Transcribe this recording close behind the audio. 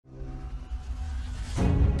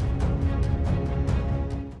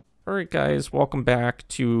Alright guys, welcome back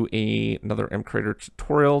to another MCreator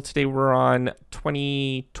tutorial. Today we're on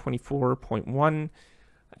 2024.1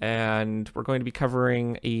 and we're going to be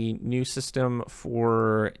covering a new system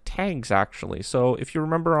for tags actually. So if you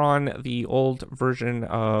remember on the old version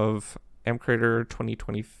of MCreator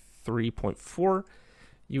 2023.4,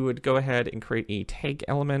 you would go ahead and create a tag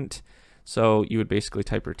element. So you would basically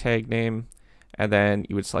type your tag name and then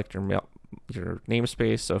you would select your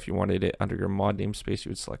namespace. So if you wanted it under your mod namespace,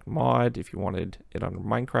 you would select mod. If you wanted it under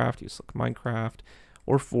Minecraft, you select Minecraft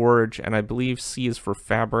or Forge. And I believe C is for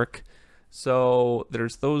fabric. So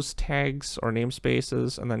there's those tags or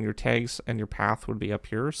namespaces, and then your tags and your path would be up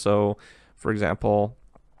here. So for example,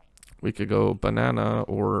 we could go banana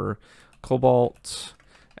or cobalt,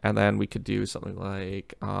 and then we could do something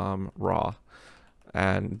like raw.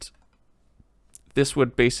 And this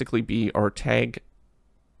would basically be our tag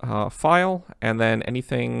file, and then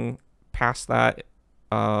anything past that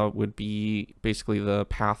would be basically the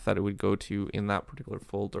path that it would go to in that particular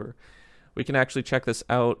folder. We can actually check this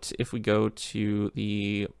out if we go to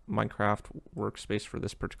the Minecraft workspace for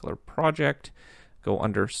this particular project, go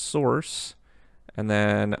under source, and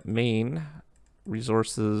then main,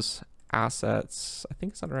 resources, assets. I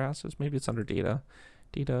think it's under assets, maybe it's under data.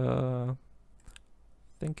 I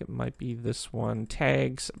think it might be this one,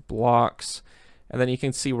 tags, blocks. And then you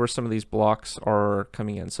can see where some of these blocks are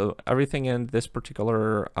coming in. So everything in this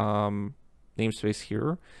particular namespace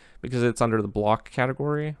here, because it's under the block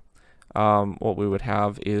category, what we would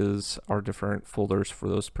have is our different folders for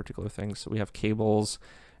those particular things. So we have cables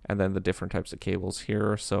and then the different types of cables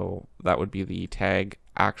here. So that would be the tag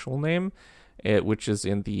actual name, which is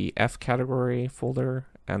in the F category folder,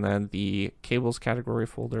 and then the cables category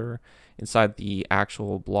folder inside the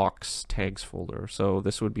actual blocks tags folder. So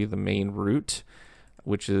this would be the main root,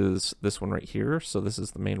 which is this one right here. So this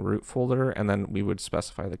is the main root folder, and then we would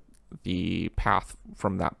specify the path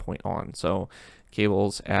from that point on. So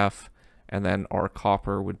cables F, and then our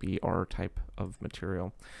copper would be our type of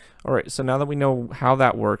material. All right, so now that we know how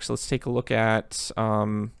that works, let's take a look at,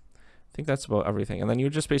 I think that's about everything. And then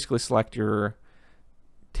you just basically select your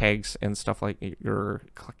tags and stuff, like your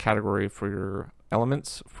category for your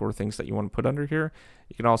elements for things that you want to put under here.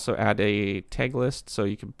 You can also add a tag list, so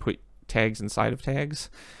you can put tags inside of tags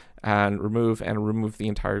and remove the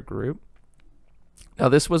entire group. Now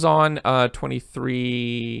this was on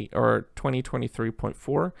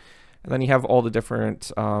 2023.4, and then you have all the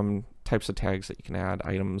different types of tags that you can add: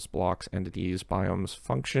 items, blocks, entities, biomes,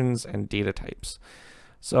 functions, and data types.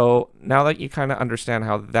 So now that you kind of understand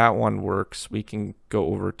how that one works, we can go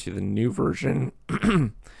over to the new version.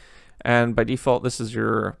 And by default, this is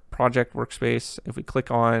your project workspace. If we click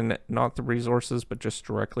on not the resources, but just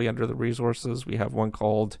directly under the resources, we have one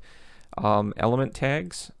called element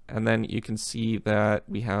tags. And then you can see that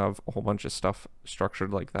we have a whole bunch of stuff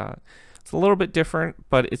structured like that. It's a little bit different,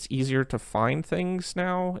 but it's easier to find things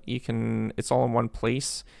now. It's all in one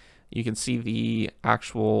place. You can see the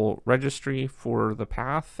actual registry for the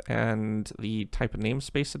path and the type of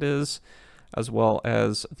namespace it is, as well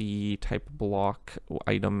as the type of block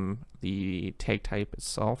item, the tag type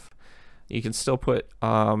itself. You can still put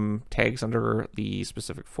tags under the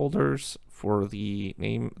specific folders for the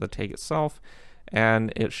name, the tag itself,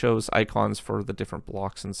 and it shows icons for the different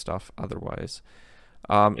blocks and stuff otherwise.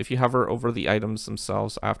 If you hover over the items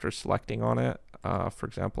themselves after selecting on it, for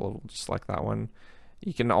example, we'll just select that one,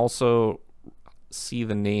 you can also see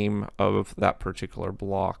the name of that particular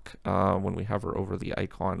block when we hover over the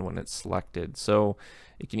icon when it's selected. So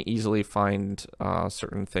you can easily find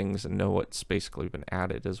certain things and know what's basically been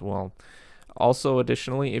added as well. Also,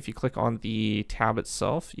 additionally, if you click on the tab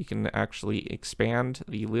itself, you can actually expand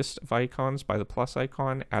the list of icons by the plus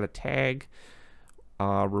icon, add a tag,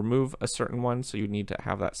 remove a certain one, so you need to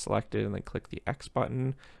have that selected and then click the X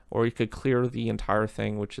button, or you could clear the entire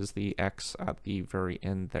thing, which is the X at the very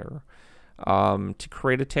end there. To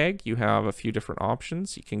create a tag, you have a few different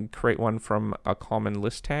options. You can create one from a common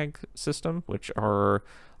list tag system, which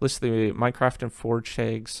lists the Minecraft and Forge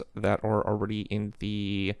tags that are already in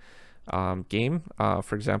the game.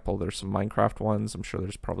 For example, there's some Minecraft ones. I'm sure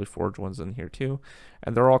there's probably Forge ones in here too.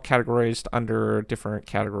 And they're all categorized under different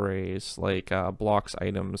categories like blocks,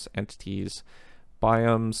 items, entities,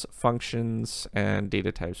 biomes, functions, and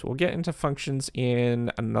data types. We'll get into functions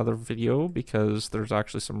in another video because there's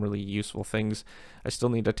actually some really useful things. I still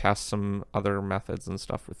need to test some other methods and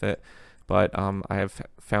stuff with it, but I have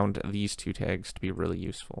found these two tags to be really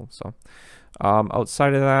useful. So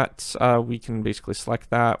outside of that, we can basically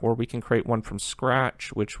select that, or we can create one from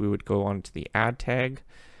scratch, which we would go on to the add tag,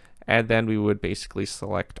 and then we would basically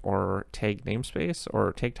select our tag namespace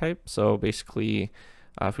or tag type. So basically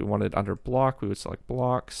If we wanted under block, we would select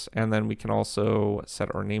blocks, and then we can also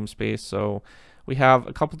set our namespace. So we have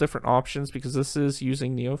a couple different options because this is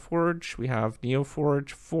using NeoForge. We have NeoForge,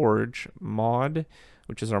 Forge, Mod,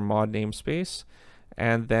 which is our mod namespace.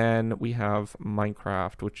 And then we have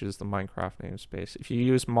Minecraft, which is the Minecraft namespace. If you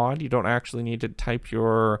use mod, you don't actually need to type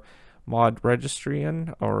your mod registry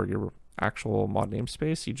in or your actual mod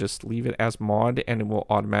namespace. You just leave it as mod and it will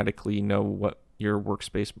automatically know what your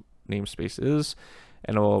workspace namespace is,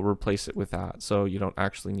 and it will replace it with that. So you don't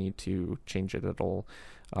actually need to change it at all.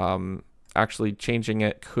 Actually changing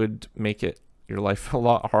it could make your life a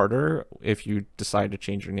lot harder if you decide to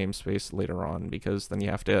change your namespace later on, because then you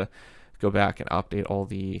have to go back and update all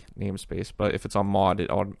the namespace. But if it's on mod, it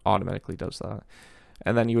automatically does that.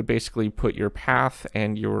 And then you would basically put your path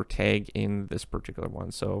and your tag in this particular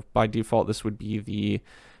one. So by default, this would be the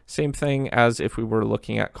same thing as if we were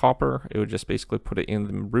looking at copper. It would just basically put it in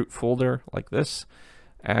the root folder like this.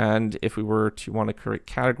 And if we were to want to create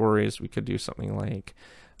categories, we could do something like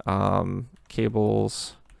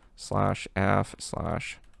cables /f/copper.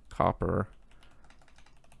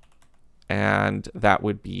 And that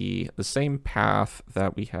would be the same path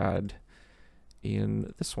that we had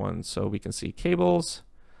in this one. So we can see cables,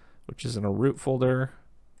 which is in a root folder,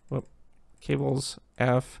 cables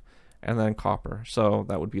F, and then copper. So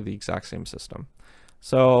that would be the exact same system.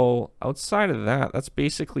 So outside of that, that's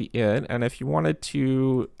basically it. And if you wanted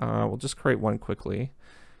to, we'll just create one quickly.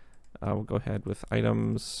 We'll go ahead with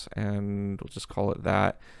items and we'll just call it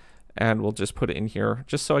that. And we'll just put it in here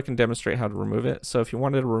just so I can demonstrate how to remove it. So if you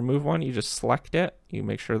wanted to remove one, you just select it. You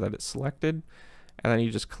make sure that it's selected. And then you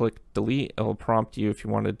just click delete. It'll prompt you if you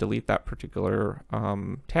want to delete that particular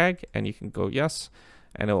tag, and you can go yes,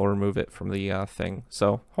 and it will remove it from the thing.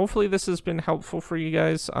 So hopefully this has been helpful for you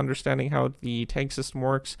guys understanding how the tag system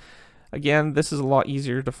works. Again, this is a lot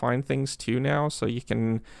easier to find things too now, so you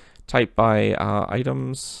can type by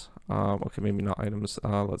items. Okay, maybe not items.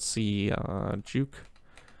 Let's see, juke.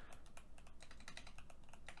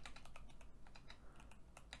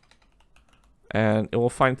 And it will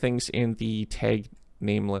find things in the tag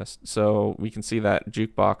name list. So we can see that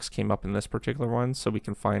jukebox came up in this particular one, so we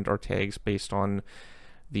can find our tags based on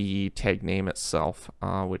the tag name itself,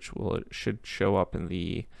 which should show up in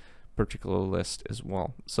the particular list as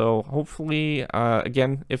well. So hopefully,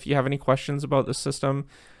 again, if you have any questions about the system,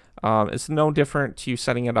 it's no different to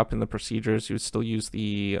setting it up in the procedures. You would still use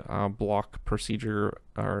the block procedure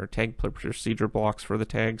or tag procedure blocks for the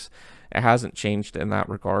tags. It hasn't changed in that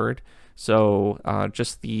regard. So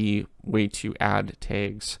just the way to add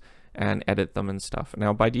tags and edit them and stuff.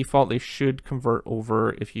 Now by default, they should convert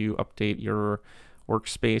over if you update your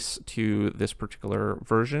workspace to this particular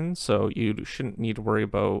version. So you shouldn't need to worry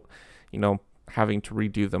about, having to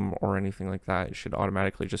redo them or anything like that. It should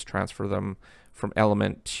automatically just transfer them from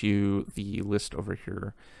element to the list over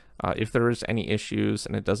here. If there is any issues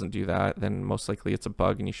and it doesn't do that, then most likely it's a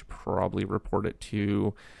bug and you should probably report it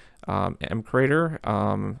to MCreator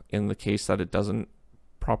in the case that it doesn't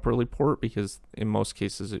properly port, because in most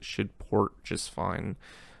cases it should port just fine.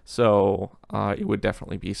 So it would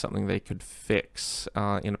definitely be something they could fix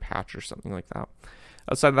in a patch or something like that.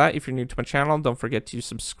 Outside of that, if you're new to my channel, don't forget to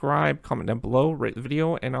subscribe, comment down below, rate the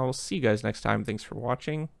video, and I will see you guys next time. Thanks for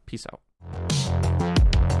watching. Peace out.